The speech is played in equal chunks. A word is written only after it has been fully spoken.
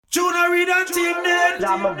Junior Reid and Team Neds.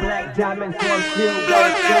 I'm a black diamond, so I'm still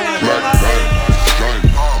Black black diamond, shine.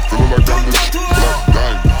 I'm feeling like I'm this black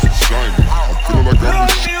diamond, shine. I'm feeling like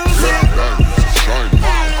I'm this black diamond, shine.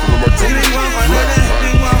 I'm feeling like I'm this black diamond,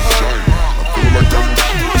 shine. I'm feeling like I'm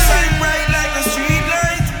this. Shine bright like the street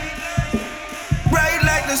light, bright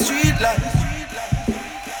like the street light.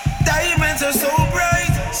 Diamonds are so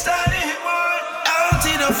bright, standing out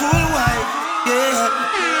in a full white,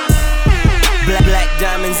 yeah. Black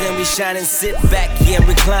diamonds and we shining, sit back, yeah,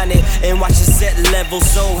 recline it and watch it set level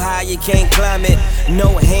so high you can't climb it.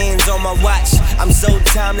 No hands on my watch, I'm so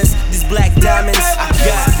timeless. These black diamonds, I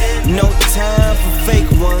got no time for fake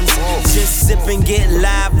ones. Just sip and get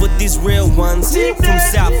live with these real ones. From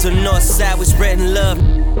south to north side, we spreading love.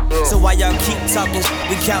 So while y'all keep talking,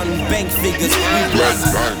 we counting bank figures. We Black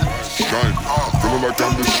diamonds, shine. I'm feeling like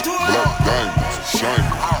I'm this black diamonds, shine.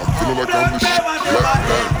 I'm feeling like I'm this black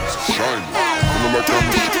diamonds, shine. I'm feeling like I'm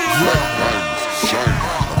this black diamonds, shine.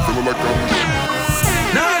 I'm feeling like I'm this.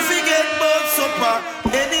 Now forget about supper.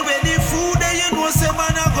 Anyway, the food that you know say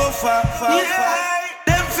man a go far.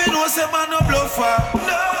 Them fi know say man no bluffer.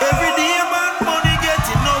 Every day man money get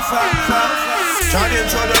enough. Trying to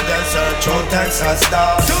throw the dancer, throw Texas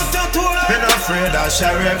star. Me not afraid of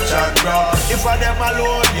Sheriff Jack Raw. If I them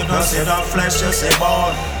alone, you know see no flesh, you see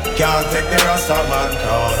bone. Can't take the rest of man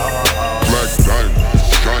crown. Black diamonds,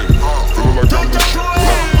 shine. Feeling like I'm this black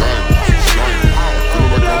diamonds, shine.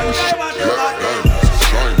 Feeling like I'm this black diamonds,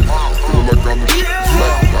 shine. Feeling like I'm this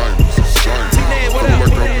black diamonds, shine. Feeling like I'm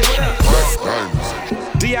this black diamonds.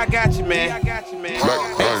 D, I got you, man.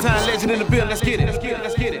 Time legend in the building, let's get it.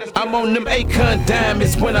 I'm on them Akon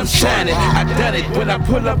diamonds when I'm shining. I done it when I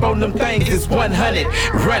pull up on them things, it's 100.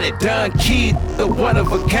 Run it, Don Key, the one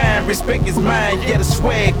of a kind. Respect is mine, yeah, the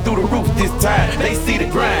swag through the roof this time. They see the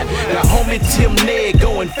grind. The homie Tim Ned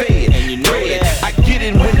going fed. And you know that. I get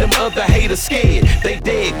it when them other haters scared. They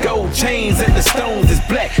dead, gold chains and the stones is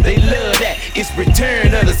black. They love that. It's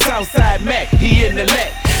return of the Southside Mac. He in the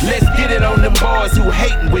lap. Let's get it on them boys who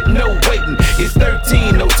hating with no waiting. It's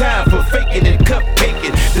 13, no time for faking and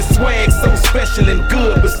cupcaking. The swag so special and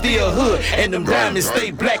good, but still hood. And them diamonds stay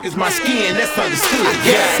black as my skin, that's understood.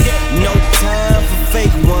 Yeah, no time for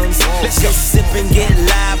fake ones. Let's just sip and get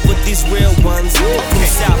live with these real ones. From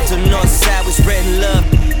south to north side, we spreading love.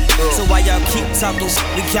 So while y'all keep talking,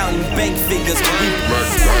 we counting bank figures. Black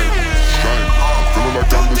diamonds, shine. I'm feeling like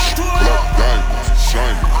I'm this black diamonds,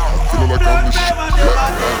 shine. I'm feeling like I'm this black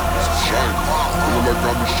diamonds, shine. I'm feeling like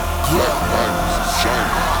I'm this black diamonds, shine.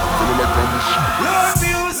 I'm feeling like I'm this. Love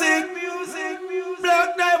music.